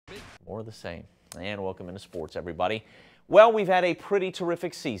or the same. And welcome into sports, everybody. Well, we've had a pretty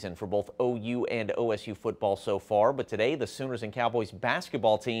terrific season for both OU and OSU football so far, but today the Sooners and Cowboys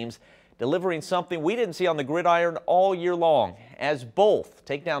basketball teams delivering something we didn't see on the gridiron all year long, as both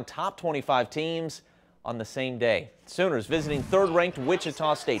take down top 25 teams on the same day. Sooners visiting third-ranked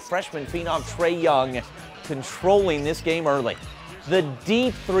Wichita State. Freshman phenom Trae Young controlling this game early. The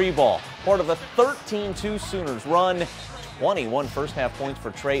deep three ball, part of a 13-2 Sooners run. 21 first-half points for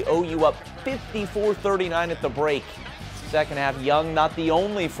Trae. OU up 54-39 at the break. Second half, Young not the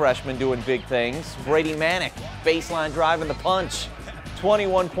only freshman doing big things. Brady Manick, baseline drive and the punch.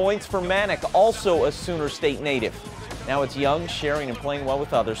 21 points for Manick, also a Sooner State native. Now it's Young sharing and playing well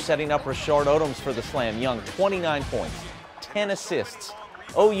with others, setting up Rashard Odoms for the slam. Young, 29 points, 10 assists.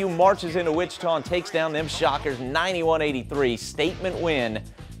 OU marches into Wichita and takes down them Shockers 91-83. Statement win.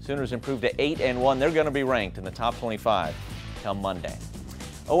 Sooners improved to 8-1. They're going to be ranked in the top 25 come Monday.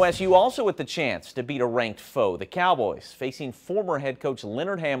 OSU also with the chance to beat a ranked foe, the Cowboys, facing former head coach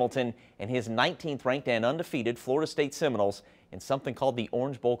Leonard Hamilton and his 19th ranked and undefeated Florida State Seminoles in something called the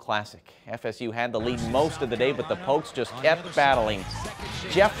Orange Bowl Classic. FSU had the lead most of the day, but the Pokes just kept battling.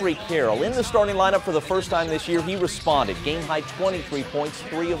 Jeffrey Carroll in the starting lineup for the first time this year. He responded. Game-high 23 points,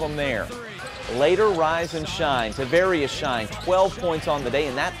 3 of them there. Later, rise and shine. Tavarius Shine, 12 points on the day,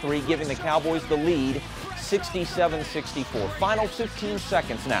 and that 3 giving the Cowboys the lead, 67-64. Final 15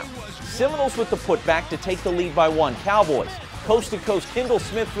 seconds now. Seminoles with the putback to take the lead by 1. Cowboys, coast to coast. Kendall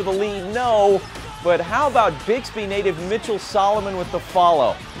Smith for the lead. No. But how about Bixby native Mitchell Solomon with the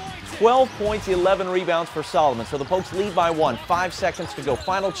follow? 12 points, 11 rebounds for Solomon. So the Pokes lead by 1. 5 seconds to go.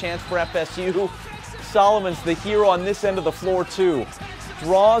 Final chance for FSU. Solomon's the hero on this end of the floor, too.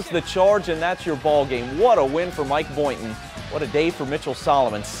 Draws the charge, and that's your ball game. What a win for Mike Boynton. What a day for Mitchell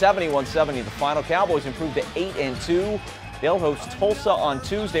Solomon. 71-70 the final. Cowboys improved to 8-2. They'll host Tulsa on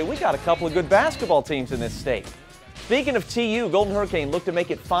Tuesday. We got a couple of good basketball teams in this state. Speaking of TU, Golden Hurricane look to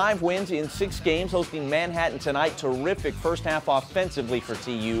make it 5 wins in 6 games, hosting Manhattan tonight. Terrific first half offensively for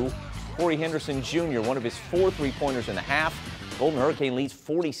TU. Corey Henderson Jr., one of his 4 3-pointers in the half. Golden Hurricane leads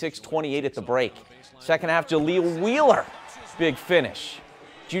 46-28 at the break. Second half, Jaleel Wheeler, big finish.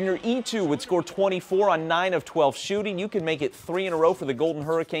 Junior E2 would score 24 on 9 of 12 shooting. You can make it 3 in a row for the Golden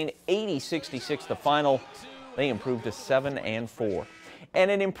Hurricane. 80-66 the final. They improved to 7-4. And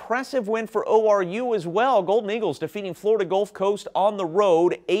an impressive win for ORU as well. Golden Eagles defeating Florida Gulf Coast on the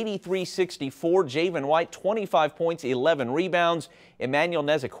road, 83-64. Javen White, 25 points, 11 rebounds. Emmanuel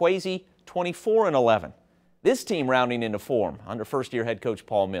Nezakwezi, 24-11. This team rounding into form under first-year head coach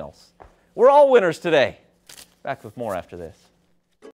Paul Mills. We're all winners today. Back with more after this.